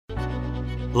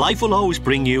Life will always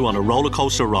bring you on a roller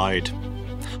coaster ride.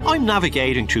 I'm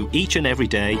navigating through each and every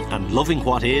day and loving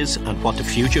what is and what the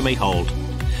future may hold.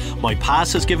 My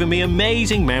past has given me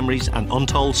amazing memories and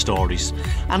untold stories,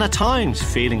 and at times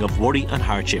feeling of worry and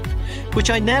hardship, which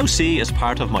I now see as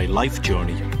part of my life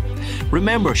journey.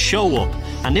 Remember, show up,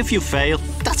 and if you fail,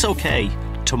 that's okay.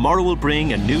 Tomorrow will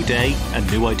bring a new day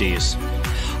and new ideas.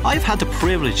 I've had the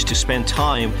privilege to spend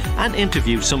time and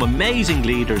interview some amazing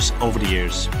leaders over the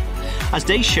years. As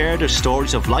they share their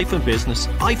stories of life and business,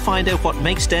 I find out what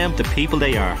makes them the people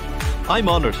they are. I'm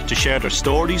honoured to share their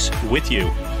stories with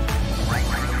you.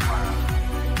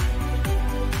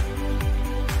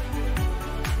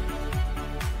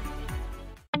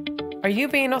 Are you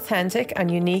being authentic and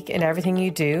unique in everything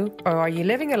you do, or are you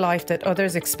living a life that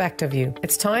others expect of you?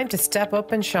 It's time to step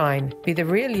up and shine. Be the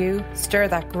real you, stir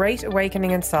that great awakening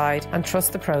inside, and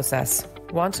trust the process.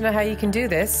 Want to know how you can do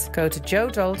this? Go to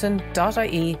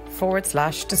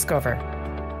joedolton.ie/discover.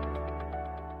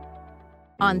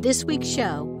 On this week's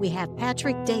show, we have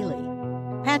Patrick Daly.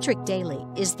 Patrick Daly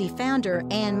is the founder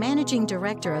and managing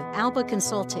director of Alba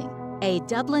Consulting, a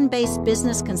Dublin-based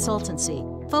business consultancy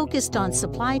focused on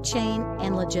supply chain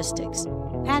and logistics.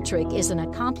 Patrick is an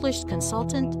accomplished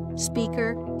consultant,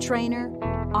 speaker, trainer,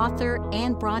 author,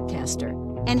 and broadcaster,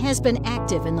 and has been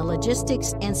active in the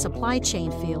logistics and supply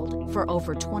chain field for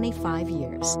over 25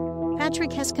 years.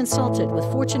 Patrick has consulted with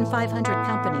Fortune 500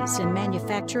 companies in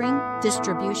manufacturing,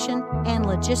 distribution, and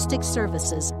logistics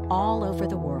services all over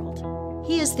the world.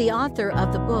 He is the author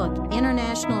of the book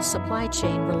International Supply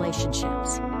Chain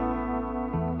Relationships.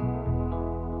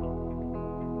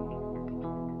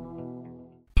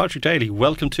 Patrick Daly,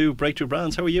 welcome to Breakthrough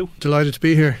Brands. How are you? Delighted to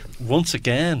be here. Once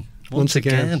again.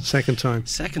 Second time.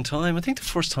 Second time. I think the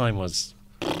first time was,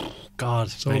 God,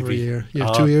 it's maybe over a year.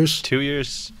 Yeah, 2 years. 2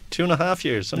 years. 2.5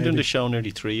 years. I'm Maybe. doing the show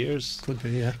nearly 3 years. Could be,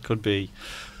 yeah. Could be.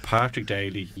 Patrick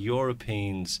Daly,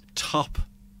 European's top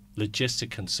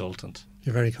logistic consultant.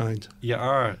 You're very kind. You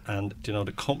are. And, you know,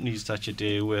 the companies that you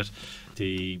deal with,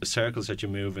 the circles that you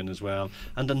move in as well,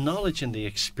 and the knowledge and the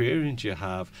experience you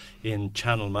have in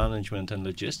channel management and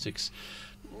logistics.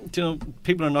 You know,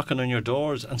 people are knocking on your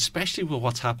doors, and especially with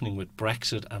what's happening with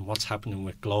Brexit and what's happening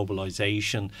with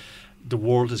globalisation. The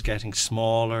world is getting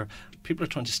smaller. People are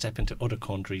trying to step into other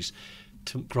countries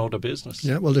to grow their business.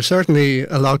 Yeah, well, there's certainly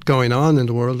a lot going on in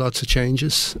the world, lots of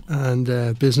changes, and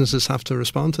businesses have to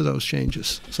respond to those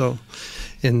changes. So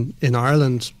in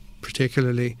Ireland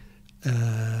particularly,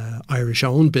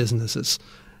 Irish-owned businesses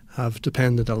have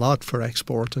depended a lot for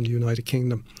export in the United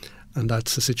Kingdom. And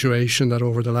that's a situation that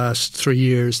over the last 3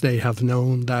 years they have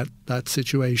known that that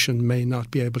situation may not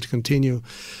be able to continue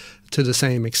to the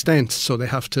same extent. So they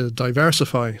have to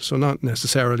diversify. So not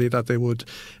necessarily that they would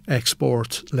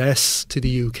export less to the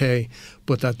UK,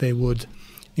 but that they would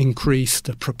increase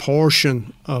the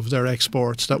proportion of their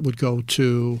exports that would go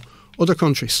to other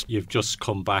countries. You've just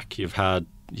come back. You've had,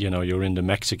 you know, you're in the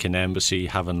Mexican embassy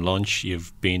having lunch.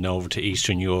 You've been over to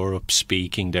Eastern Europe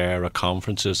speaking there at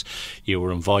conferences. You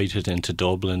were invited into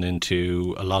Dublin,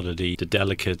 into a lot of the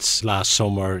delegates last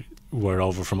summer were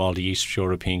over from all the East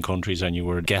European countries, and you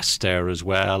were guests there as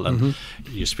well, and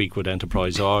you speak with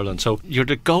Enterprise Ireland. So you're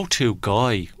the go-to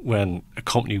guy when a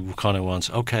company kind of wants,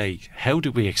 okay, how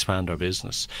do we expand our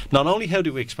business? Not only how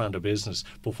do we expand our business,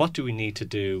 but what do we need to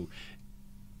do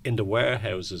in the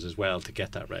warehouses as well to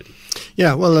get that ready?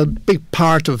 Yeah, well, a big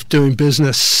part of doing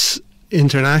business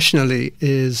internationally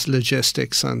is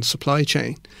logistics and supply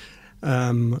chain.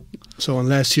 So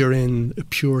unless you're in a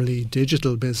purely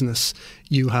digital business,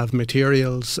 you have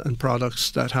materials and products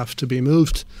that have to be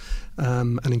moved.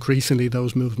 And increasingly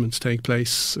those movements take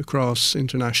place across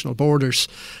international borders.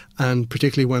 And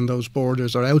particularly when those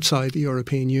borders are outside the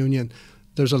European Union,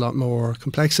 there's a lot more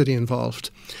complexity involved.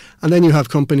 And then you have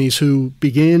companies who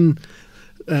begin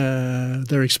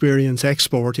their experience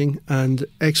exporting, and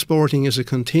exporting is a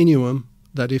continuum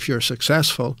that, if you're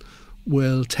successful,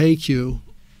 will take you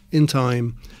in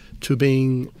time to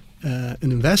being an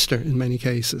investor in many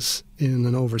cases in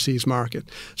an overseas market.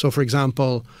 So, for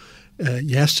example,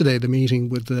 yesterday the meeting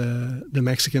with the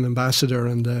Mexican ambassador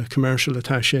and the commercial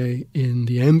attaché in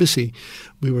the embassy,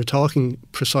 we were talking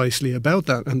precisely about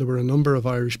that, and there were a number of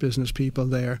Irish business people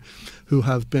there who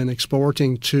have been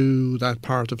exporting to that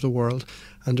part of the world,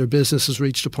 and their business has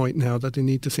reached a point now that they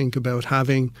need to think about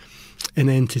having an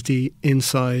entity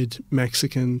inside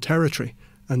Mexican territory,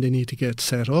 and they need to get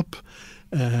set up,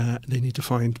 they need to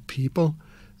find people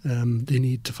They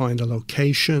need to find a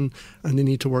location, and they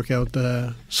need to work out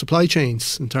the supply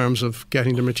chains in terms of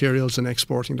getting the materials and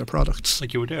exporting the products.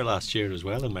 Like you were there last year as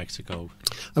well in Mexico.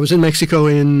 I was in Mexico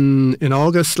in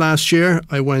August last year.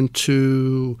 I went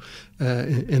to,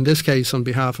 in this case, on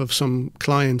behalf of some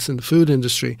clients in the food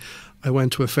industry, I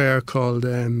went to a fair called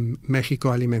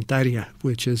Mexico Alimentaria,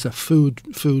 which is a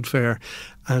food fair,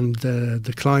 and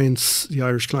the clients, the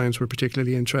Irish clients, were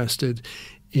particularly interested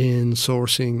in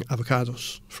sourcing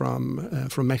avocados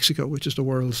from Mexico, which is the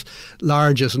world's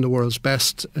largest and the world's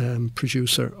best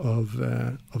producer of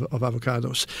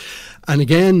avocados. And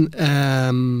again,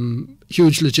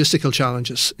 huge logistical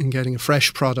challenges in getting a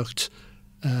fresh product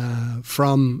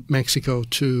from Mexico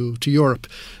to Europe,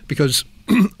 because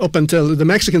up until the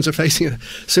Mexicans are facing a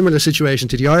similar situation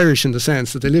to the Irish in the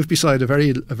sense that they live beside a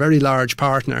very large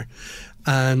partner,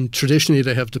 and traditionally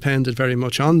they have depended very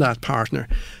much on that partner.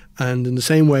 And in the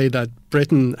same way that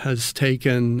Britain has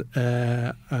taken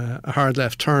a hard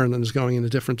left turn and is going in a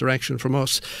different direction from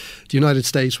us, the United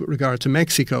States, with regard to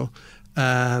Mexico,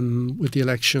 with the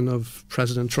election of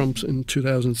President Trump in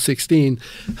 2016,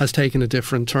 has taken a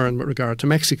different turn with regard to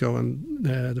Mexico, and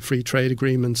the free trade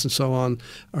agreements and so on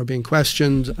are being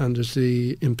questioned, and there's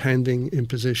the impending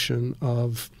imposition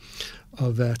of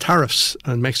tariffs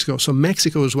on Mexico. So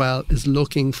Mexico as well is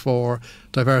looking for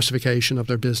diversification of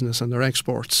their business and their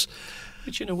exports.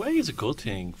 Which in a way is a good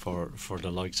thing for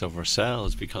the likes of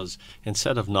ourselves, because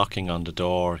instead of knocking on the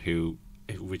door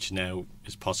which now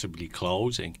is possibly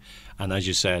closing, and as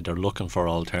you said, they're looking for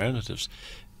alternatives.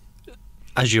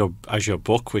 As your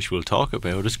book, which we'll talk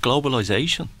about, is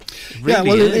globalization. It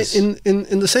really is.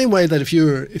 In the same way that if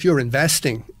you're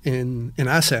investing in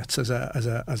assets as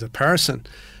a person,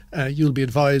 you'll be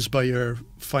advised by your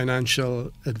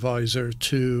financial advisor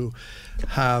to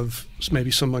have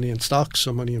maybe some money in stocks,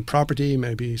 some money in property,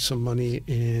 maybe some money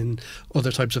in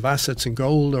other types of assets, in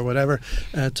gold or whatever,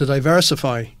 to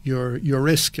diversify your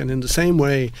risk. And in the same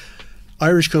way,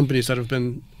 Irish companies that have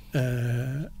been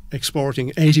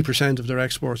exporting 80% of their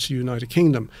exports to the United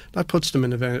Kingdom, that puts them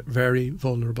in a very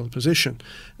vulnerable position.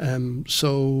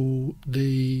 So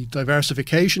the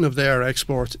diversification of their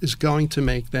exports is going to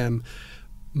make them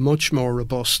much more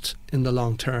robust in the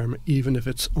long term, even if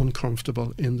it's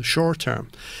uncomfortable in the short term.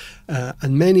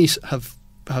 And many have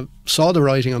saw the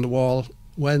writing on the wall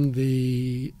when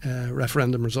the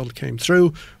referendum result came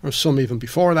through, or some even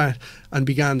before that, and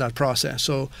began that process.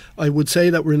 So I would say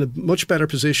that we're in a much better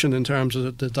position in terms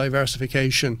of the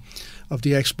diversification of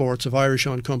the exports of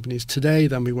Irish-owned companies today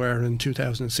than we were in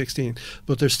 2016.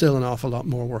 But there's still an awful lot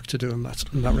more work to do in that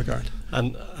regard.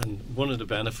 And one of the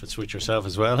benefits with yourself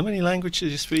as well, how many languages do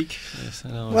you speak? Yes,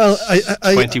 well,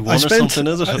 I 21 or something,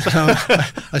 is it?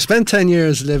 I spent 10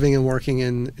 years living and working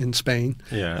in Spain.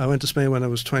 Yeah. I went to Spain when I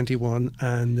was 21,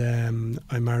 and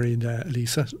I married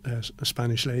Elisa, a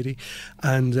Spanish lady.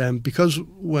 And because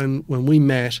when we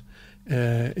met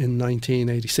in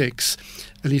 1986,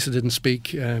 Elisa didn't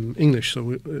speak English, so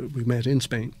we met in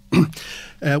Spain.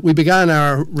 We began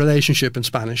our relationship in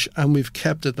Spanish, and we've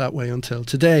kept it that way until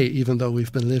today, even though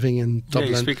we've been living in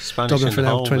Dublin for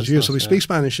now 20 years. So we speak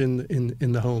Spanish in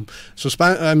the home. So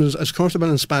I'm as comfortable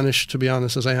in Spanish, to be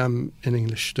honest, as I am in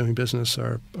English, doing business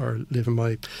or living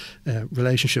my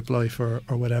relationship life or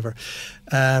whatever.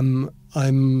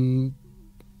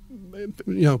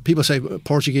 People say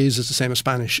Portuguese is the same as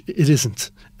Spanish. It isn't.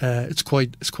 It's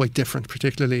quite different,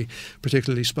 particularly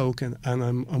spoken. And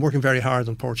I'm working very hard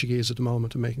on Portuguese at the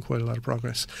moment and making quite a lot of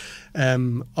progress.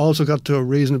 Also got to a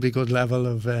reasonably good level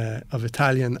of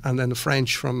Italian, and then the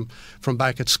French from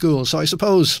back at school. So I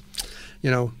suppose,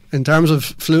 in terms of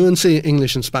fluency,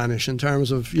 English and Spanish. In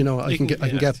terms of I can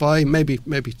get by, maybe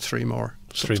three more.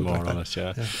 Three more on it,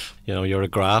 yeah. You're a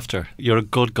grafter. You're a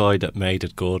good guy that made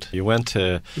it good. You went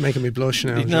to... You're making me blush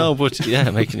now. No, but yeah,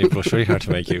 making you blush. Very hard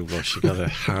to make you blush. You got a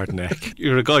hard neck.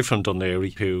 You're a guy from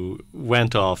Dunleary who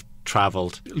went off,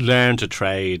 travelled, learned a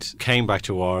trade, came back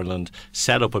to Ireland,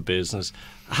 set up a business,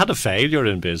 had a failure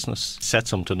in business, set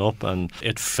something up and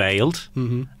it failed.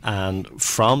 Mm-hmm. And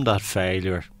from that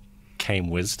failure came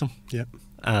wisdom. Yeah.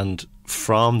 And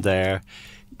from there...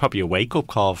 probably a wake-up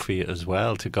call for you as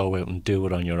well, to go out and do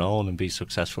it on your own and be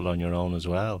successful on your own as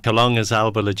well. How long is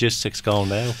Alba Logistics going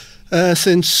now?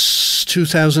 Since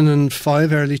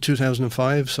 2005, early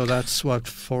 2005, so that's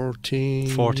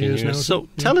 14 years now. So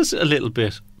tell us a little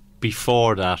bit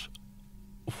before that,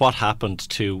 what happened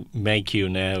to make you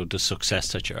now the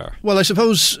success that you are? Well, I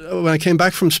suppose when I came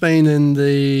back from Spain in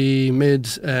the mid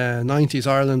 90s,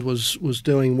 Ireland was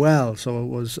doing well. So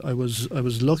I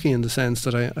was lucky in the sense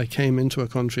that I came into a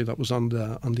country that was on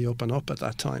the up and up at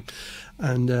that time,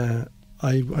 and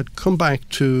I'd come back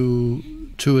to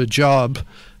to a job.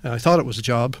 I thought it was a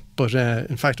job, but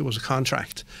in fact it was a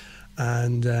contract.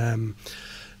 And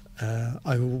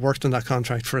I worked on that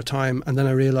contract for a time, and then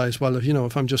I realised, well,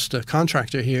 if I'm just a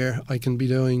contractor here, I can be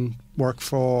doing work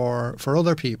for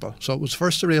other people. So it was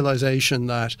first a realisation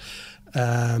that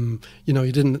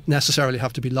you didn't necessarily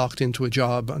have to be locked into a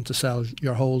job and to sell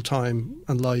your whole time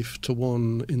and life to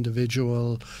one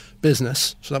individual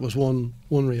business. So that was one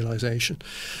realisation.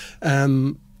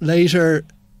 Later,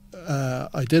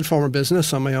 I did form a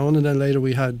business on my own, and then later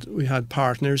we had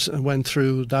partners and went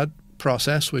through that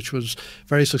process, which was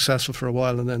very successful for a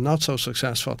while and then not so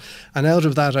successful. And out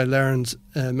of that, I learned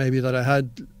maybe that I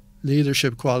had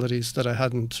leadership qualities that I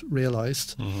hadn't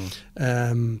realised.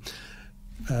 Mm-hmm.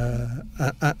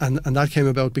 And that came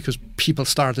about because people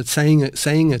started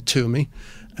saying it to me,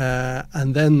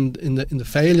 and then in the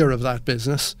failure of that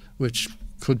business, which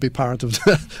could be part of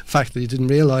the fact that you didn't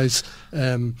realise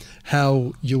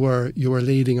how you were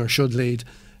leading or should lead,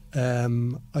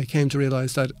 I came to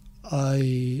realise that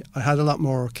I had a lot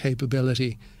more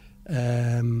capability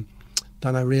than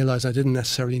I realised. I didn't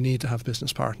necessarily need to have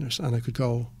business partners, and I could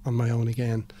go on my own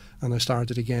again, and I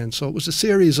started again. So it was a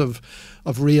series of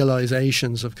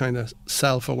realisations of kind of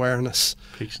self-awareness.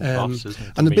 Peaks and troughs, isn't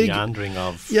it? And the meandering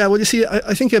of... Yeah, well, you see,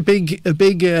 I think a big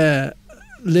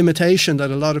limitation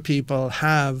that a lot of people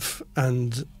have,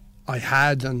 and I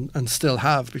had and still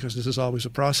have, because this is always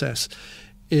a process,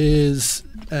 is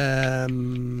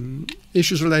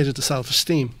issues related to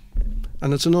self-esteem,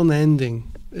 and it's an unending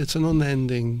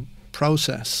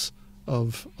process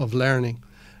of learning,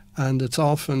 and it's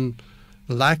often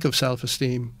the lack of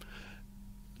self-esteem,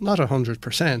 not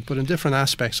 100%, but in different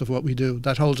aspects of what we do,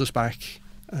 that holds us back.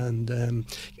 And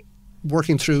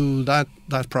working through that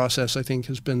process, I think,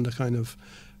 has been the kind of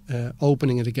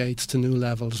opening of the gates to new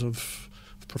levels of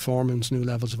performance, new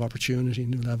levels of opportunity,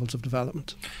 new levels of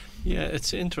development. Yeah,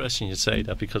 it's interesting you say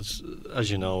that, because, as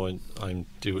you know, I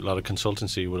do a lot of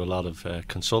consultancy with a lot of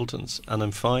consultants, and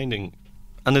I'm finding,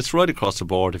 and it's right across the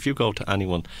board, if you go to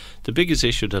anyone, the biggest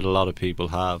issue that a lot of people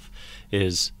have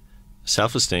is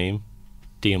self-esteem,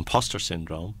 the imposter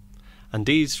syndrome, and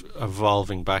these are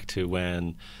evolving back to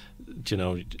when,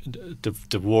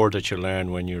 the word that you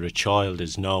learn when you're a child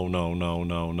is no, no, no,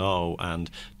 no, no, and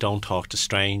don't talk to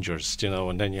strangers,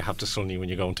 and then you have to suddenly, when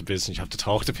you go into business, you have to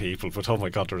talk to people, but oh my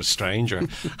God, they're a stranger,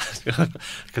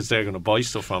 because they're going to buy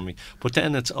stuff from me. But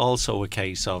then it's also a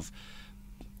case of,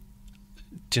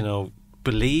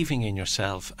 believing in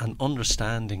yourself and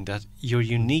understanding that you're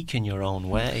unique in your own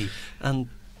way, and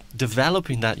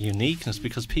developing that uniqueness,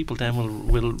 because people then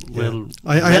will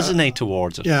resonate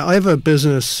towards it. Yeah, I have a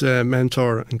business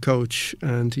mentor and coach,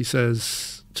 and he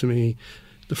says to me,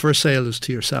 the first sale is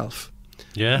to yourself.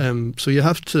 Yeah. So you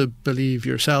have to believe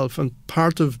yourself, and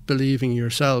part of believing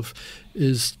yourself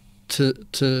is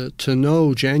to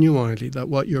know genuinely that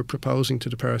what you're proposing to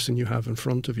the person you have in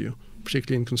front of you,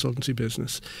 particularly in consultancy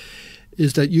business,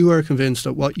 is that you are convinced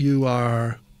that what you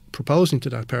are proposing to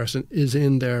that person is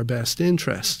in their best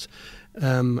interest,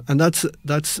 and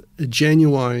that's a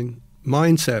genuine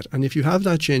mindset. And if you have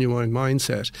that genuine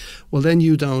mindset, well, then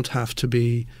you don't have to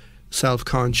be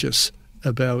self-conscious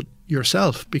about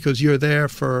yourself, because you're there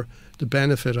for the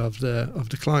benefit of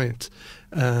the client.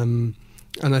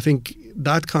 And I think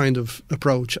that kind of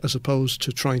approach, as opposed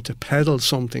to trying to peddle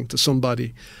something to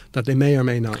somebody that they may or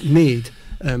may not need,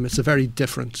 it's a very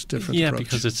different yeah, approach.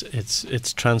 Because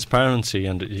it's transparency,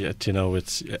 and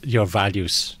it's your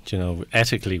values,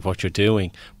 ethically what you're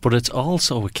doing, but it's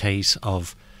also a case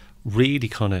of really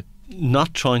kind of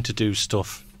not trying to do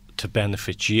stuff to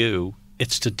benefit you.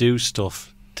 It's to do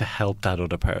stuff to help that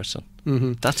other person.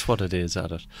 Mm-hmm. That's what it is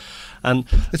at it. And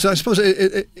it's, I suppose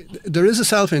there is a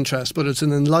self-interest, but it's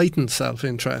an enlightened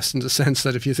self-interest, in the sense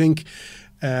that if you think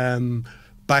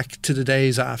back to the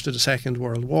days after the Second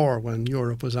World War, when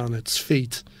Europe was on its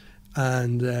feet,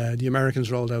 and the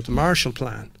Americans rolled out the Marshall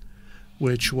Plan,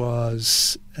 which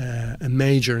was a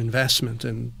major investment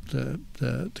in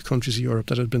the countries of Europe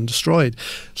that had been destroyed.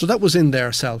 So that was in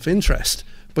their self-interest.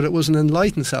 But it was an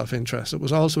enlightened self-interest. It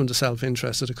was also in the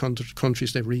self-interest of the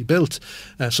countries they rebuilt,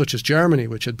 such as Germany,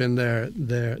 which had been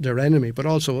their enemy, but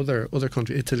also other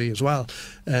countries, Italy as well,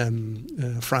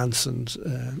 France, and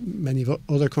many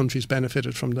other countries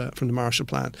benefited from the Marshall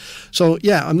Plan. So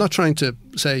yeah, I'm not trying to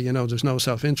say there's no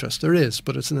self-interest. There is,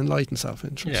 but it's an enlightened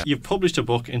self-interest. Yeah. You've published a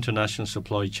book, International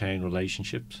Supply Chain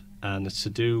Relationships, and it's to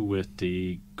do with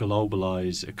the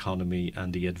globalised economy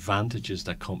and the advantages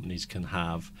that companies can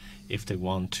have if they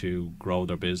want to grow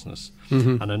their business.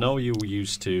 Mm-hmm. And I know you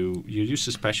used to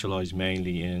specialise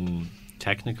mainly in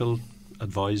technical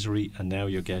advisory, and now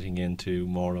you're getting into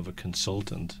more of a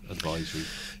consultant advisory.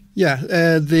 Yeah,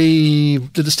 the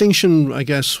distinction, I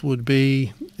guess, would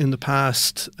be in the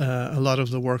past, a lot of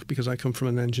the work, because I come from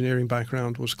an engineering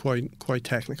background, was quite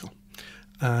technical.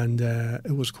 And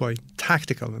it was quite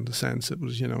tactical in the sense it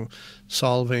was,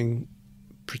 solving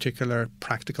particular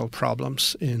practical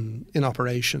problems in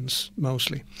operations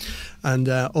mostly. And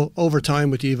over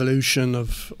time, with the evolution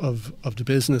of the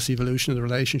business, evolution of the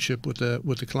relationship with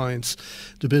the clients,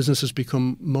 the business has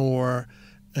become more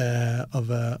of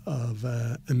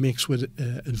a mix with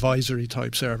advisory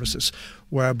type services,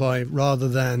 whereby rather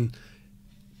than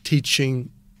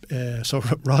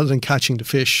rather than catching the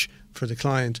fish for the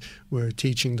client, we're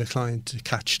teaching the client to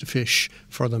catch the fish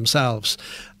for themselves.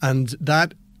 And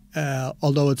that,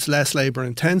 although it's less labour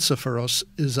intensive for us,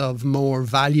 is of more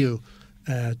value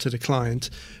to the client,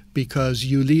 because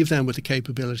you leave them with the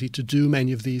capability to do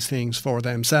many of these things for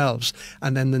themselves.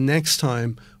 And then the next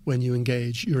time when you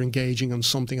engage, you're engaging on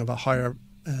something of a higher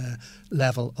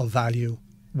level of value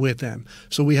with them.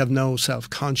 So we have no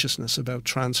self-consciousness about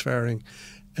transferring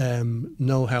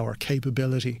know-how or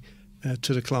capability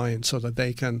to the client so that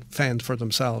they can fend for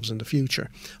themselves in the future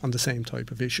on the same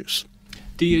type of issues.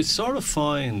 Do you sort of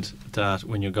find that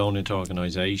when you're going into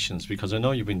organisations, because I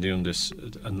know you've been doing this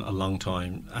a long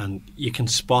time, and you can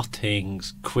spot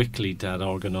things quickly that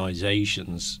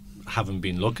organisations haven't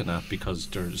been looking at because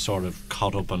they're sort of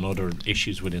caught up on other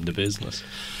issues within the business,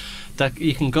 that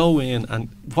you can go in and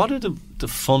what are the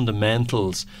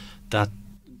fundamentals that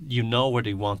you know where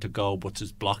they want to go but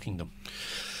is blocking them?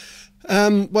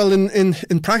 Well,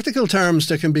 in practical terms,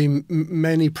 there can be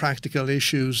many practical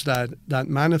issues that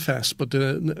manifest, but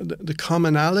the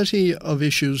commonality of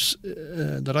issues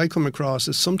that I come across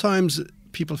is sometimes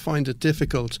people find it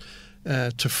difficult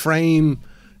to frame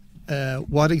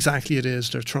what exactly it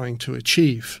is they're trying to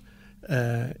achieve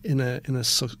in a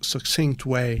succinct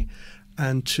way,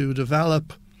 and to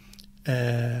develop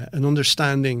an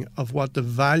understanding of what the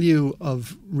value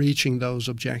of reaching those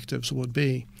objectives would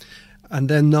be. And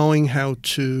then knowing how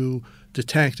to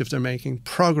detect if they're making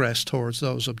progress towards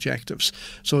those objectives.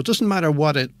 So it doesn't matter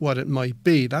what it might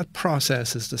be, that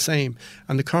process is the same.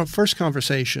 And the first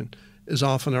conversation is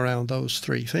often around those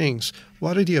three things.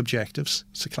 What are the objectives?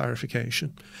 It's a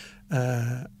clarification.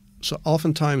 So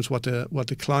oftentimes what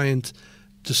the client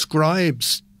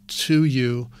describes to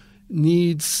you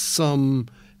needs some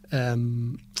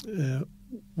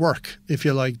work, if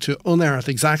you like, to unearth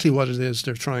exactly what it is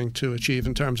they're trying to achieve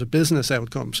in terms of business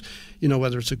outcomes.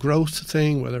 Whether it's a growth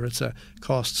thing, whether it's a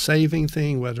cost saving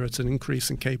thing, whether it's an increase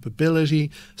in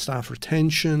capability, staff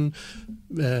retention,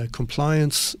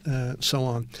 compliance, so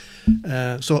on.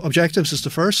 So objectives is the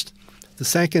first. The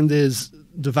second is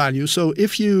the value. So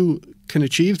if you can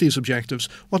achieve these objectives,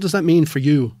 what does that mean for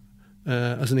you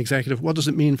as an executive? What does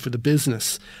it mean for the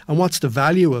business? And what's the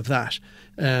value of that?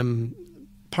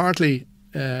 Partly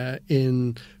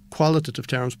in qualitative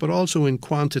terms, but also in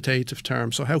quantitative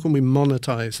terms. So how can we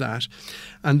monetize that?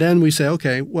 And then we say,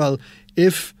 okay, well,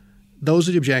 if those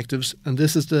are the objectives and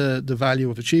this is the value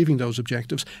of achieving those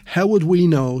objectives, how would we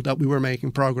know that we were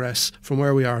making progress from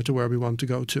where we are to where we want to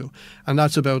go to? And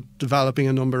that's about developing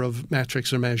a number of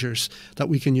metrics or measures that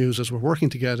we can use as we're working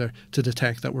together to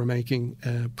detect that we're making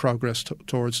progress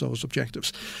towards those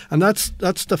objectives. And that's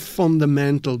the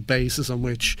fundamental basis on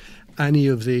which any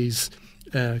of these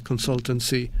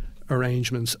consultancy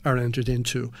arrangements are entered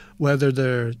into, whether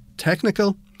they're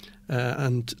technical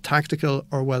and tactical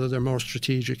or whether they're more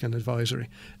strategic and advisory.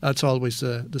 That's always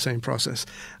the same process.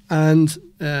 And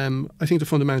I think the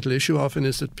fundamental issue often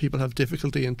is that people have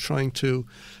difficulty in trying to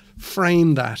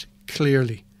frame that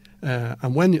clearly.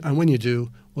 And when you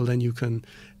do, well, then you can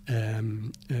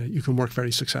work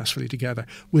very successfully together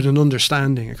with an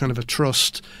understanding, a kind of a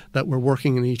trust that we're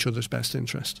working in each other's best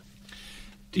interest.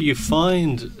 Do you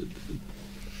find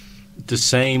the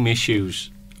same issues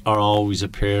are always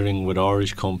appearing with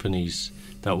Irish companies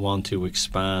that want to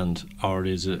expand, or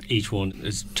is it each one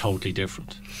is totally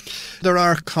different? There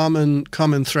are common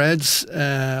threads.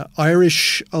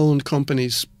 Irish-owned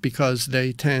companies, because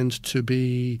they tend to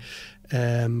be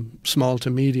small to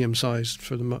medium-sized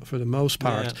for the most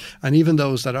part, yeah. And even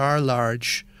those that are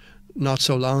large, not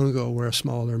so long ago were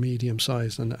small or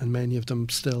medium-sized, and many of them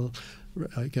still,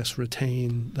 I guess,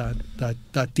 retain that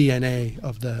DNA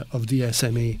of the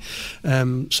SME.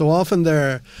 So often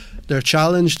they're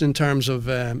challenged in terms of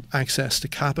access to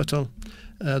capital.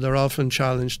 They're often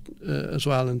challenged as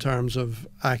well in terms of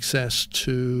access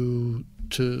to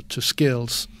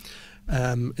skills.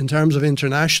 In terms of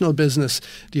international business,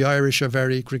 the Irish are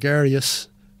very gregarious,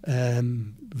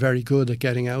 very good at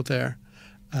getting out there.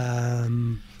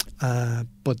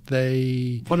 But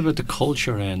they... What about the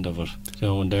culture end of it?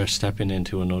 When they're stepping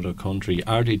into another country,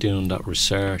 are they doing that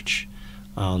research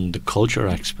on the culture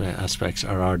aspects,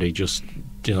 or are they just,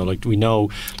 like we know,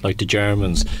 like the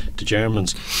Germans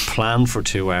plan for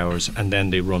 2 hours and then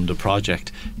they run the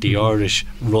project. The Irish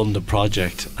run the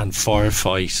project and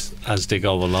firefight as they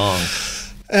go along.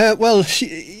 I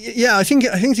think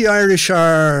the Irish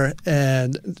are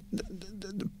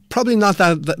probably not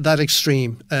that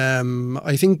extreme.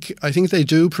 I think they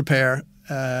do prepare.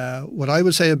 What I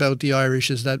would say about the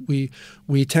Irish is that we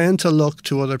tend to look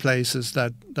to other places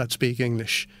that speak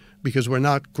English, because we're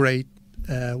not great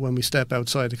when we step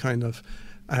outside the kind of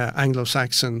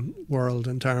Anglo-Saxon world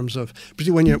in terms of,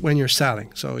 particularly when you're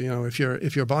selling. So if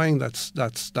you're buying, that's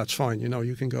fine.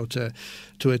 You can go to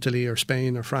Italy or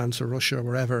Spain or France or Russia or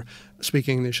wherever, speak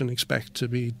English and expect to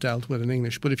be dealt with in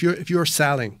English. But if you're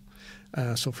selling,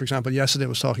 so for example, yesterday I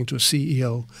was talking to a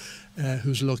CEO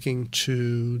who's looking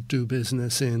to do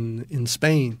business in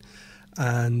Spain,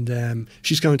 and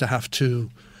she's going to have to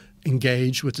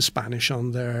engage with the Spanish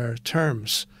on their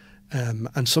terms,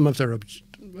 and some of their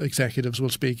executives will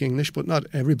speak English, but not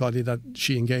everybody that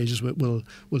she engages with will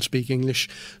speak English.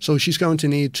 So she's going to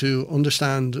need to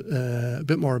understand a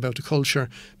bit more about the culture,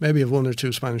 maybe have one or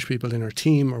two Spanish people in her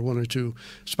team, or one or two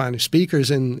Spanish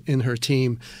speakers in her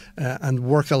team, and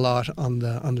work a lot on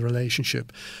the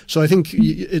relationship. So I think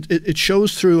it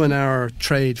shows through in our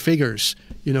trade figures.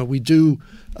 We do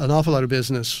an awful lot of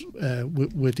business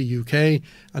with the UK,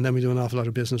 and then we do an awful lot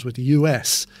of business with the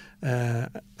US. And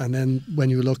then when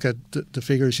you look at the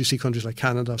figures, you see countries like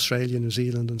Canada, Australia, New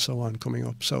Zealand, and so on coming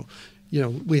up. So,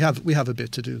 we have a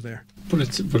bit to do there.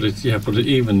 But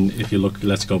even if you look,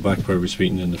 let's go back where we were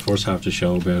speaking in the first half of the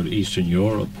show about Eastern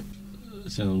Europe.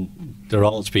 They're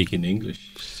all speaking English.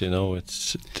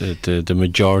 It's the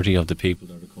majority of the people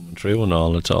that are coming through and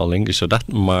all. It's all English. So that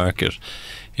market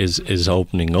is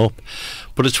opening up.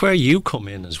 But it's where you come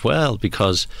in as well,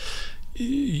 because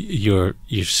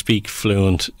you speak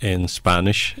fluent in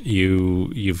Spanish.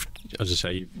 You've, as I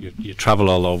say, you travel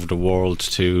all over the world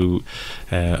to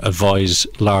advise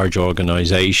large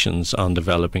organisations on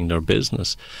developing their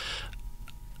business.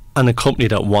 And a company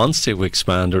that wants to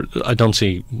expand, I don't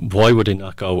see why would they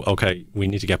not go, okay, we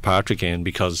need to get Patrick in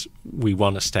because we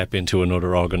want to step into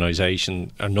another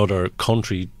organisation, another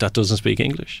country that doesn't speak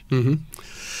English. Mm-hmm.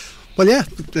 Well, yeah,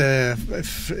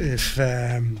 if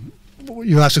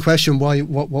you ask the question,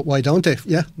 why don't they?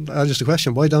 Yeah, that's just a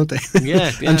question. Why don't they?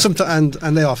 Yeah, yeah.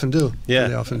 and they often do. Yeah,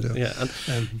 they often do. Yeah,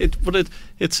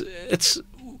 it's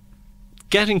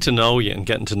getting to know you and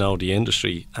getting to know the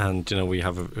industry. And we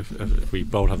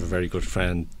both have a very good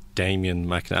friend, Damien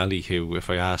McNally, who, if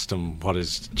I asked him what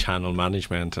is channel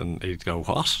management, and he'd go,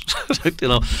 what?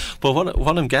 But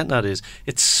what I'm getting at is,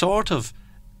 it's sort of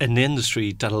an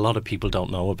industry that a lot of people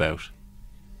don't know about.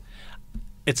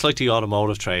 It's like the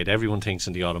automotive trade. Everyone thinks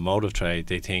in the automotive trade,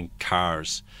 they think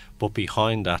cars. But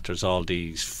behind that, there's all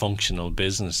these functional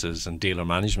businesses and dealer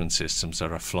management systems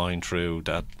that are flying through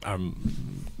that are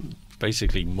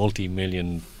basically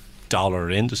multi-million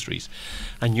dollar industries.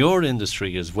 And your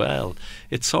industry as well,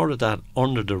 it's sort of that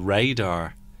under the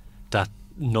radar that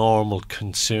normal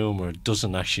consumer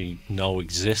doesn't actually know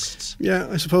exists. Yeah,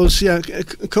 I suppose, yeah.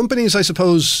 Companies, I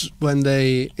suppose, when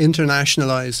they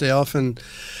internationalise, they often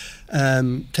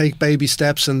take baby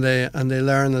steps and they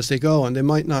learn as they go, and they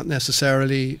might not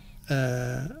necessarily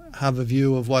have a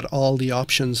view of what all the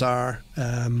options are,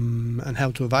 and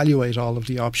how to evaluate all of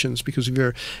the options. Because if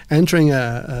you're entering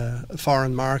a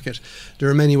foreign market, there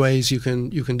are many ways you can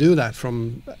do that,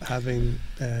 from having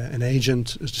an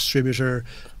agent, a distributor,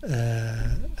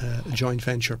 a joint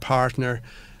venture partner,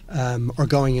 or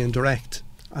going in direct.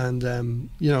 And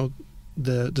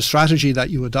the strategy that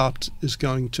you adopt is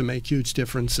going to make huge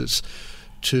differences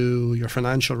to your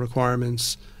financial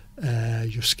requirements,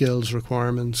 your skills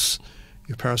requirements,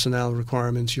 your personnel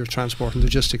requirements, your transport and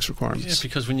logistics requirements. Yeah,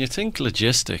 because when you think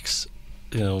logistics,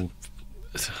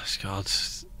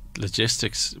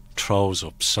 logistics throws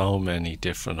up so many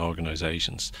different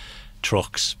organisations.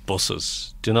 Trucks,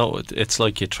 buses. It's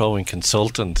like you're throwing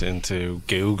consultant into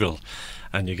Google,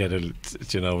 and you get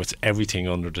it's everything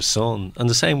under the sun. And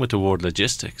the same with the word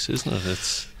logistics, isn't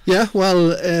it? Yeah,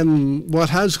 well, what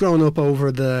has grown up over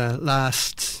the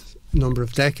last number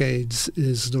of decades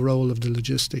is the role of the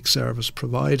logistics service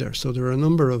provider. So there are a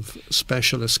number of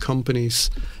specialist companies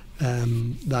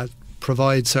that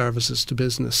provide services to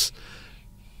business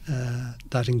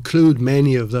that include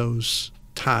many of those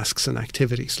tasks and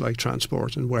activities, like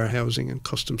transport and warehousing and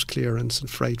customs clearance and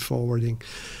freight forwarding,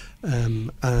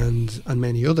 and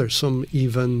many others. Some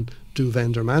even do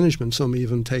vendor management. Some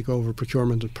even take over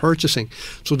procurement and purchasing.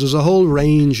 So there's a whole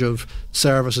range of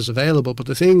services available. But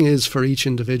the thing is for each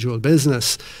individual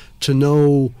business to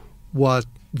know what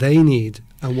they need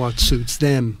and what suits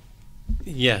them.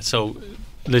 Yeah, so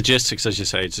logistics, as you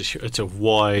say, it's a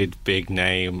wide, big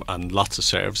name and lots of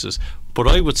services. But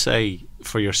I would say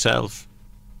for yourself,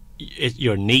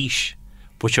 you're niche,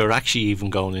 but you're actually even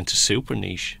going into super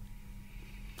niche.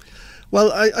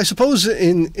 Well, I suppose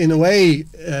in a way,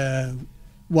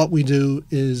 what we do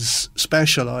is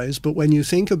specialise. But when you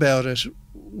think about it,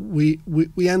 we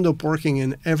end up working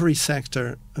in every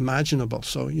sector imaginable.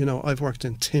 So, you know, I've worked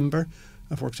in timber,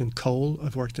 I've worked in coal,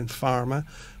 I've worked in pharma,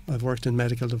 I've worked in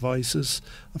medical devices,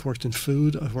 I've worked in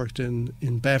food, I've worked in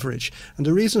beverage. And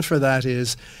the reason for that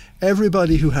is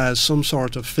everybody who has some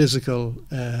sort of physical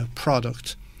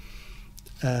product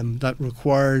that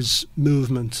requires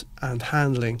movement and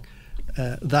handling,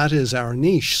 that is our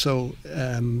niche. So,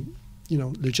 you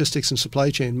know, logistics and supply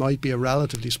chain might be a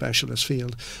relatively specialist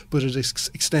field, but it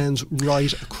extends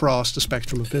right across the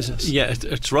spectrum of business. Yeah,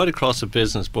 it's right across the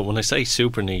business, but when I say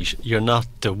super niche, you're not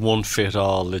the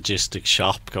one-fit-all logistics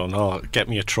shop going, oh, get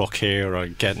me a truck here or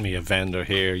get me a vendor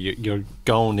here. You're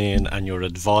going in and you're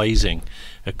advising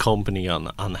a company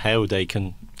on how they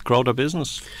can grow their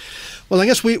business. Well, I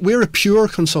guess we're a pure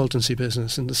consultancy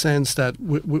business in the sense that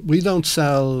we don't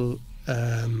sell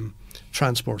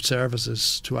transport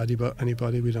services to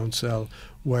anybody. We don't sell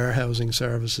warehousing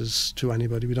services to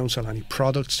anybody. We don't sell any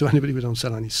products to anybody. We don't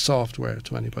sell any software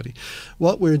to anybody.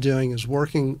 What we're doing is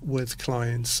working with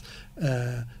clients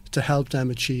to help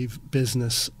them achieve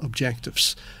business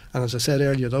objectives. And as I said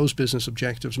earlier, those business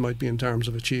objectives might be in terms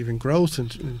of achieving growth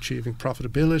and achieving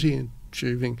profitability and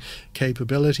achieving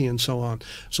capability and so on.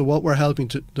 So what we're helping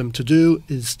them to do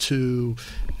is to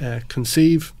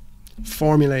conceive,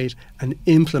 formulate and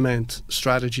implement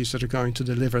strategies that are going to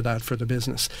deliver that for the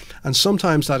business. And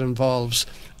sometimes that involves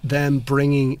them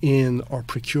bringing in or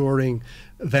procuring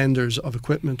vendors of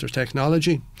equipment or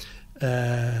technology,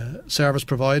 service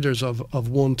providers of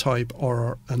one type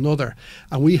or another,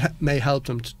 and we may help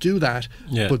them to do that.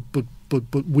 Yeah.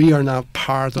 But we are not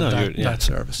part of that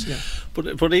service. Yeah.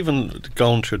 But even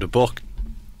going through the book,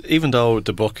 even though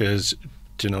the book is,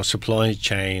 you know, supply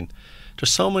chain,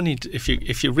 there's so many.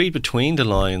 If you read between the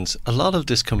lines, a lot of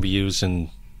this can be used in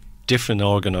different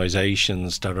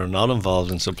organisations that are not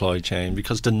involved in supply chain,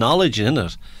 because the knowledge in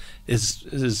it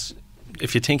is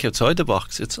if you think outside the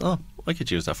box, it's I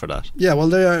could use that for that. Yeah,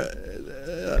 well,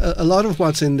 a lot of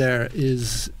what's in there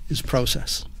is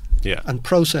process. Yeah, and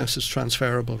process is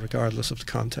transferable regardless of the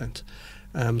content.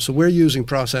 So we're using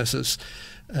processes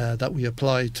that we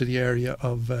apply to the area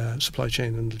of supply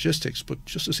chain and logistics, but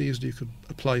just as easily you could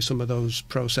apply some of those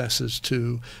processes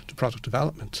to product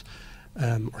development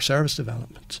or service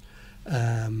development.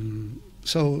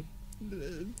 So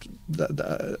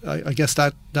I guess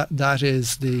that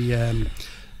is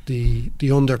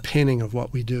the underpinning of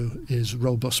what we do is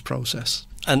robust process.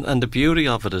 And the beauty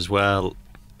of it as well,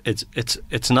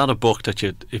 it's not a book that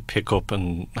you pick up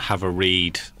and have a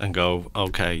read and go,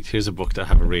 okay, here's a book that I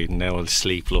have a read and now I'll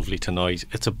sleep lovely tonight.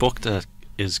 It's a book that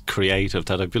is creative,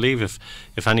 that I believe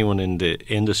if anyone in the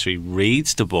industry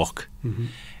reads the book, mm-hmm.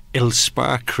 it'll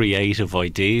spark creative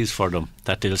ideas for them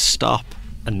that they'll stop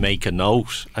and make a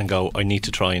note and go, I need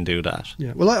to try and do that.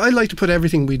 Yeah. Well, I like to put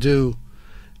everything we do.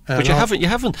 But you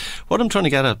haven't. What I'm trying to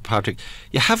get at, Patrick,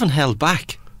 you haven't held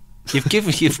back. You've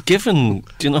given.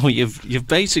 You know, you've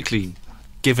basically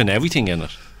given everything in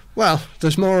it. Well,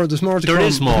 there's more to come. There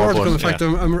is more. In fact,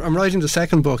 I'm writing the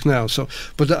second book now. So,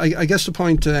 but I guess the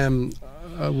point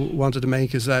I wanted to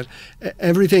make is that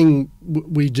everything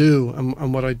we do,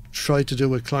 and what I try to do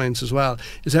with clients as well,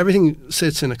 is everything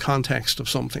sits in a context of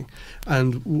something.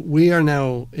 And we are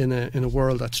now in a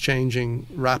world that's changing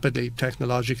rapidly,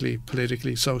 technologically,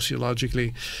 politically,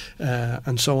 sociologically,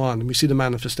 and so on. And we see the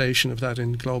manifestation of that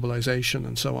in globalization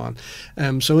and so on.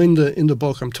 So in the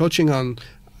book, I'm touching on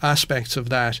aspects of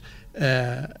that.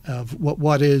 Of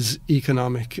what is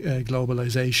economic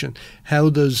globalization? How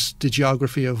does the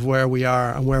geography of where we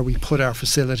are and where we put our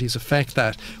facilities affect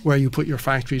that? Where you put your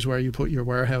factories, where you put your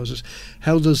warehouses?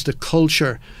 How does the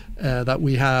culture that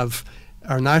we have,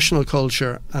 our national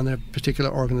culture and a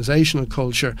particular organisational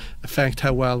culture, affect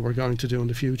how well we're going to do in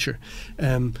the future?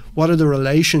 What are the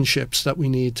relationships that we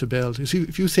need to build? If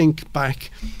you think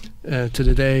back to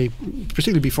the day,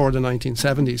 particularly before the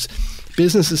 1970s,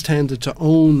 businesses tended to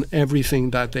own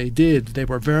everything that they did. They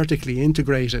were vertically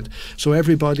integrated. So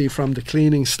everybody from the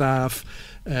cleaning staff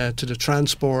to the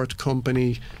transport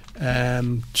company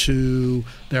to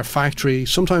their factory.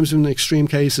 Sometimes in extreme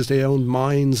cases they owned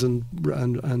mines and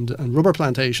rubber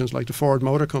plantations like the Ford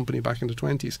Motor Company back in the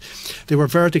 20s. They were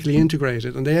vertically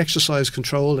integrated and they exercised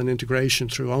control and integration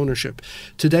through ownership.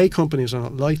 Today companies are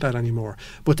not like that anymore,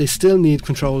 but they still need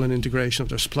control and integration of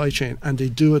their supply chain, and they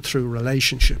do it through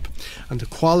relationship. And the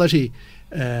quality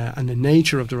and the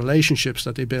nature of the relationships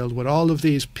that they build with all of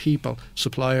these people,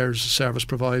 suppliers, service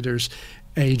providers,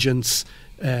 agents,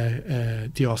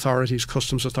 the authorities,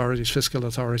 customs authorities, fiscal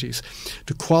authorities.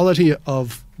 The quality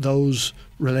of those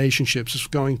relationships is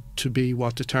going to be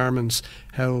what determines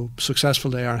how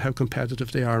successful they are, how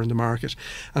competitive they are in the market.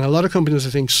 And a lot of companies, I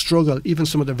think, struggle, even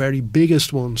some of the very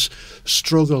biggest ones,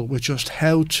 struggle with just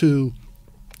how to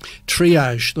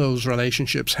triage those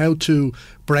relationships, how to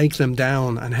break them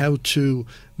down and how to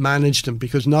manage them,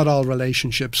 because not all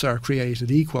relationships are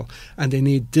created equal and they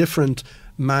need different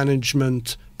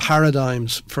management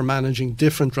paradigms for managing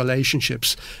different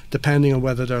relationships depending on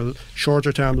whether they're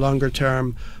shorter term, longer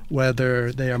term,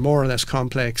 whether they are more or less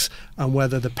complex, and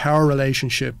whether the power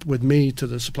relationship with me to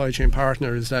the supply chain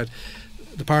partner is that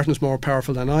the partner's more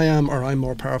powerful than I am or I'm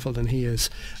more powerful than he is.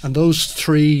 And those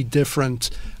three different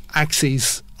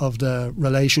axes of the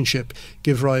relationship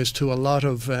give rise to a lot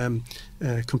of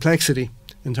complexity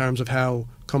in terms of how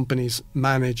companies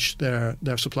manage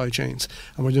their supply chains.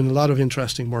 And we're doing a lot of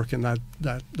interesting work in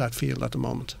that field at the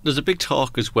moment. There's a big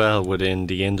talk as well within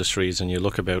the industries, and you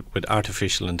look about with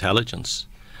artificial intelligence.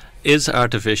 Is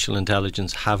artificial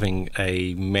intelligence having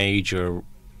a major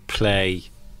play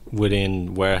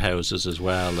within warehouses as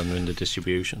well and in the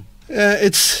distribution?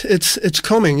 It's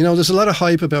coming. You know, there's a lot of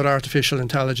hype about artificial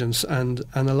intelligence, and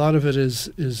a lot of it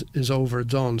is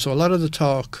overdone. So a lot of the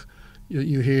talk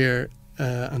you hear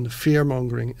and the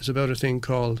fear-mongering is about a thing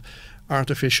called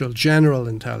artificial general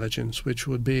intelligence, which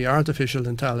would be artificial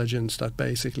intelligence that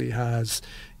basically has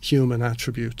human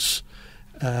attributes.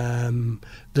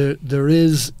 There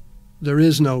is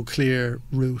no clear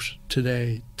route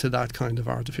today to that kind of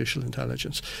artificial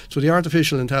intelligence. So the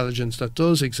artificial intelligence that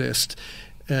does exist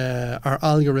are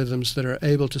algorithms that are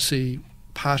able to see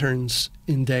patterns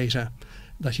in data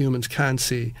that humans can't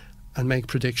see and make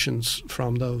predictions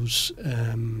from those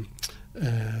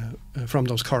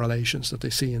correlations that they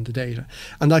see in the data,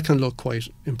 and that can look quite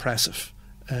impressive.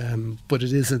 But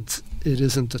it isn't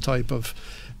the type of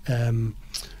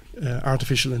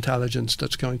artificial intelligence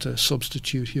that's going to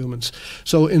substitute humans.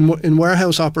 So in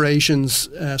warehouse operations,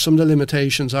 some of the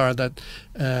limitations are that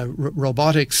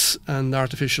robotics and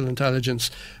artificial intelligence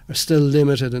are still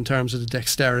limited in terms of the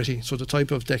dexterity. So the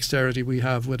type of dexterity we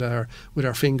have with our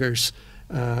fingers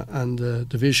and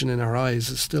the vision in our eyes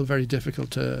is still very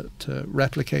difficult to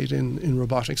replicate in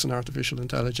robotics and artificial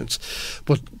intelligence.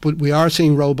 But we are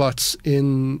seeing robots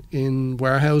in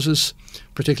warehouses,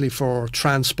 particularly for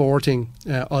transporting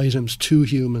items to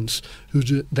humans who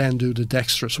then do the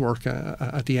dexterous work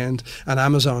at the end. And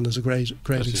Amazon is a great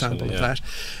example of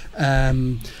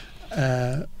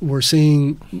that. We're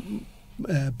seeing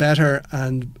better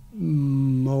and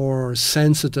more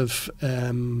sensitive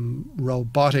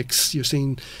robotics. You're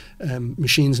seeing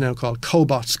machines now called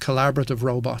cobots, collaborative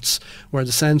robots, where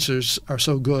the sensors are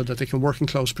so good that they can work in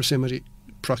close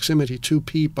proximity to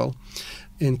people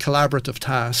in collaborative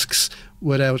tasks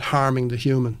without harming the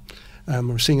human.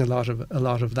 We're seeing a lot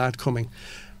of that coming.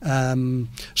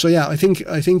 So yeah, I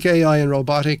think AI and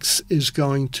robotics is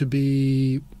going to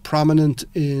be prominent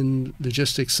in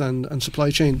logistics and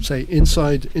supply chain, say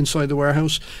inside the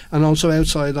warehouse and also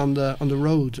outside on the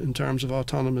road in terms of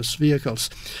autonomous vehicles.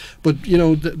 But you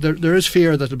know, there is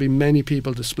fear that there'll be many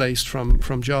people displaced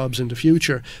from jobs in the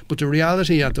future. But the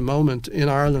reality at the moment in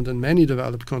Ireland and many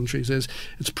developed countries is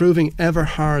it's proving ever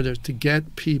harder to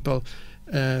get people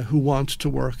who want to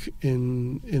work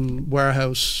in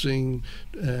warehousing,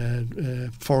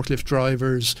 forklift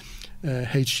drivers,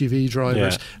 HGV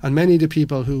drivers, and many of the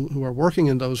people who are working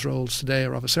in those roles today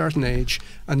are of a certain age,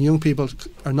 and young people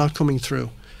are not coming through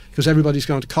because everybody's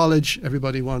going to college,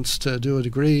 everybody wants to do a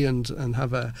degree and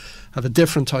have a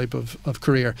different type of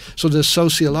career. So the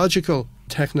sociological,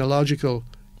 technological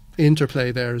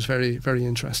interplay there is very, very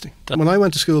interesting. When I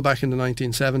went to school back in the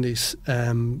 1970s,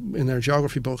 in our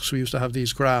geography books we used to have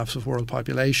these graphs of world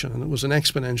population, and it was an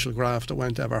exponential graph that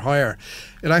went ever higher.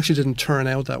 It actually didn't turn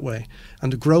out that way,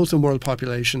 and the growth in world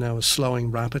population now is slowing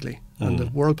rapidly. and the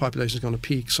world population is going to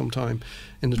peak sometime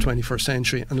in the 21st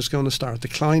century, and it's going to start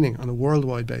declining on a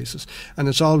worldwide basis. And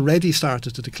it's already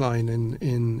started to decline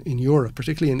in Europe,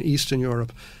 particularly in Eastern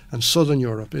Europe and Southern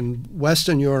Europe. In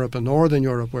Western Europe and Northern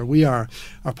Europe, where we are,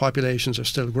 our populations are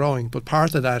still growing. But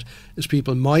part of that is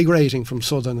people migrating from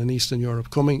Southern and Eastern Europe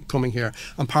coming here.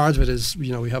 And part of it is,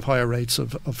 we have higher rates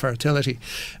of fertility.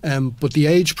 But the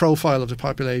age profile of the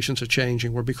populations are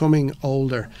changing. We're becoming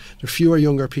older. There are fewer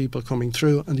younger people coming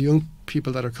through, and the young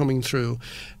people that are coming through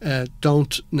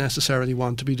don't necessarily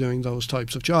want to be doing those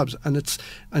types of jobs.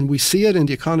 And we see it in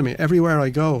the economy everywhere I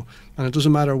go. And it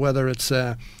doesn't matter whether it's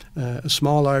a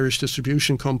small Irish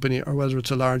distribution company or whether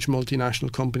it's a large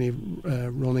multinational company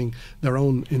running their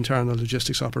own internal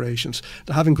logistics operations.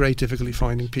 They're having great difficulty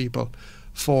finding people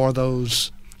for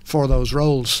those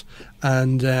roles.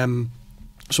 And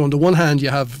so on the one hand, you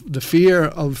have the fear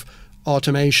of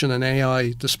automation and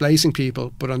AI displacing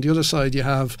people, but on the other side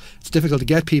it's difficult to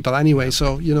get people anyway.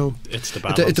 So it's the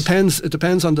balance. It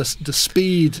depends on the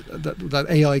speed that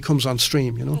AI comes on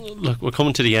stream. Look, we're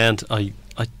coming to the end. I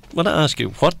want to ask you,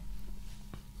 what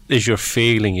is your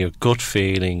gut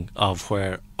feeling of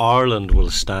where Ireland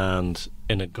will stand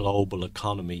in a global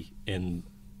economy in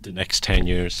the next 10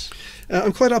 years?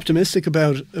 I'm quite optimistic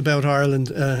about Ireland.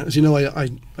 As you know, I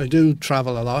do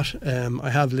travel a lot.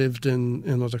 I have lived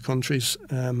in other countries.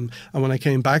 And when I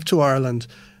came back to Ireland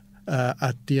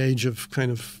at the age of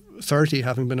kind of 30,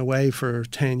 having been away for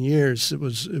 10 years, it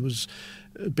was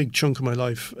a big chunk of my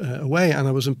life away, and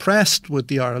I was impressed with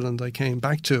the Ireland I came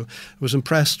back to. I was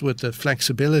impressed with the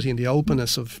flexibility and the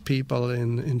openness of people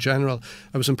in general.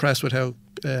 I was impressed with how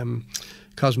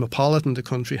cosmopolitan the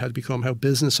country had become, how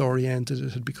business oriented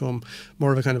it had become,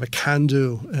 more of a kind of a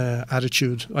can-do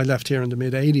attitude. I left here in the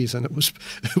mid-80s, and it was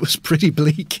pretty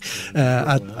bleak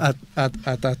at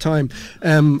that time.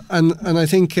 And I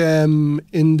think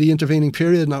in the intervening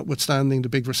period, notwithstanding the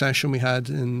big recession we had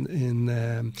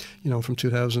in from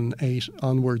 2008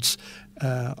 onwards,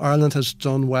 Ireland has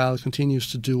done well, continues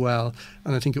to do well,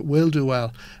 and I think it will do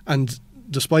well. And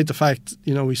despite the fact,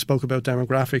 we spoke about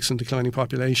demographics and declining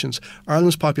populations,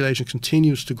 Ireland's population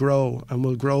continues to grow and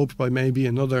will grow by maybe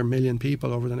another 1 million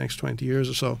people over the next 20 years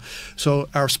or so. So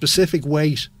our specific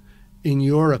weight in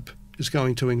Europe is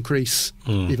going to increase,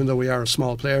 even though we are a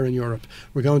small player in Europe.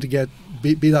 We're going to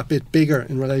be that bit bigger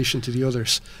in relation to the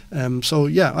others. So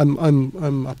yeah,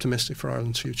 I'm optimistic for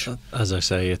Ireland's future. As I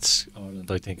say, Ireland.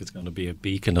 I think it's going to be a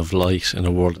beacon of light in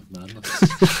a world of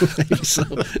madness.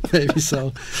 Maybe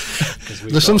so.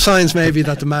 There's some signs maybe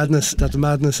that the madness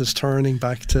is turning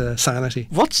back to sanity.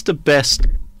 What's the best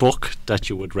book that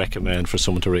you would recommend for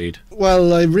someone to read?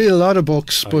 Well, I read a lot of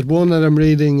books, but one that I'm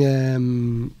reading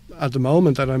at the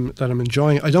moment that I'm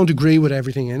enjoying. I don't agree with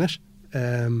everything in it,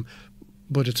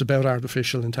 but it's about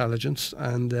artificial intelligence,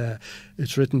 and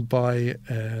it's written by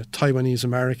a Taiwanese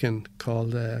American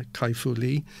called Kai-Fu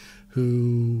Lee,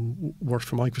 who worked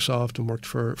for Microsoft and worked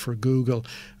for Google,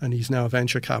 and he's now a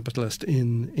venture capitalist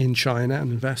in China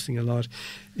and investing a lot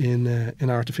in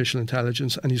artificial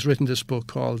intelligence. And he's written this book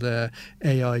called AI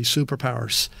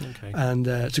Superpowers. Okay. And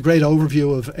it's a great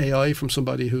overview of AI from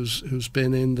somebody who's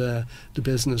been in the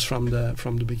business from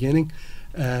the beginning.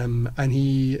 And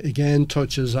he again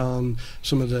touches on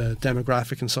some of the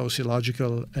demographic and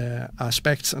sociological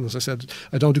aspects. And as I said,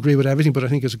 I don't agree with everything, but I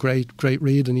think it's a great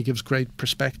read, and he gives great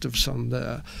perspectives on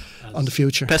the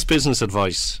future. Best business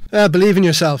advice? Believe in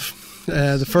yourself.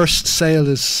 The first sale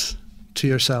is to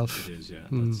yourself. It is, yeah,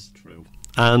 that's true.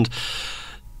 And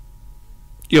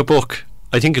your book,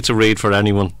 I think it's a read for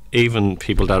anyone, even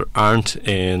people that aren't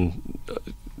in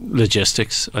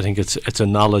logistics. I think it's a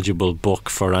knowledgeable book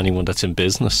for anyone that's in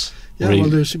business. Yeah,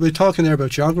 well, we're talking there about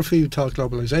geography, we talk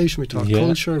globalization, we talk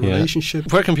culture,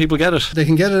 relationship. Where can people get it? They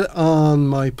can get it on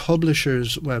my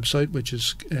publisher's website, which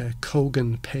is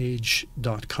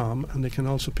koganpage.com, and they can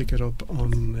also pick it up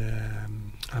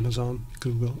on Amazon,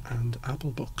 Google and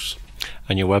Apple Books.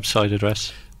 And your website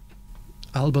address?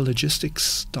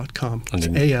 albalogistics.com. It's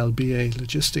ALBA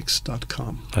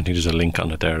logistics.com. I think there's a link on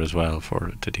it there as well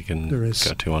that you can go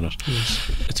to on it.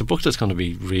 It's a book that's going to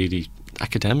be really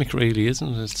academic, really,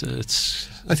 isn't it? It's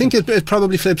I think it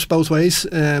probably flips both ways.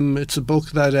 It's a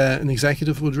book that an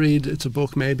executive would read. It's a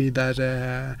book maybe that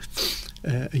a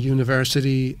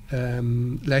university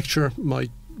lecturer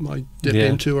might dip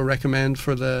into or recommend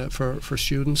for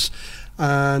students.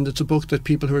 And it's a book that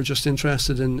people who are just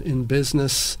interested in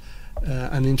business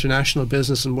and international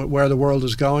business and where the world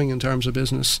is going in terms of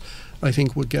business, I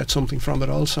think would get something from it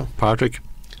also. Patrick,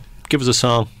 give us a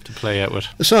song to play out with.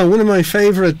 A song, one of my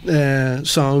favourite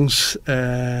songs,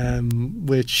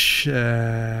 which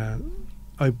I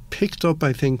I picked up,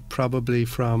 I think, probably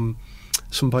from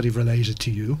somebody related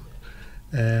to you.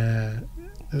 It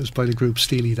was by the group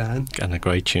Steely Dan. And a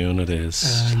great tune it is.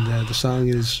 And the song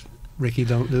is Ricky,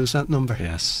 Don't Lose That Number.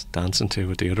 Yes, dancing to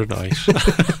it the other night.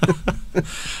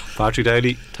 Patrick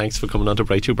Daly, thanks for coming on to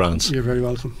Breakthrough Brands. You're very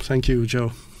welcome. Thank you,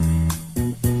 Joe.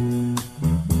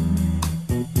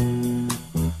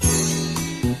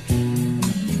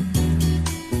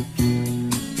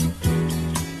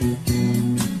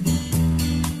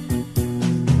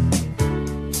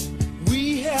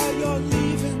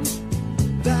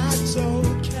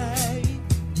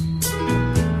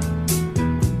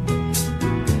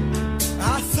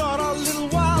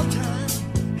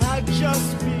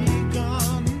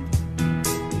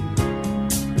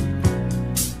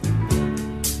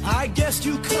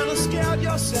 You kinda scared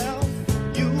yourself,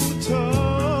 you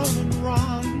turn and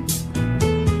run.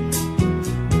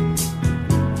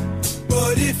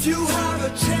 But if you have a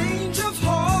change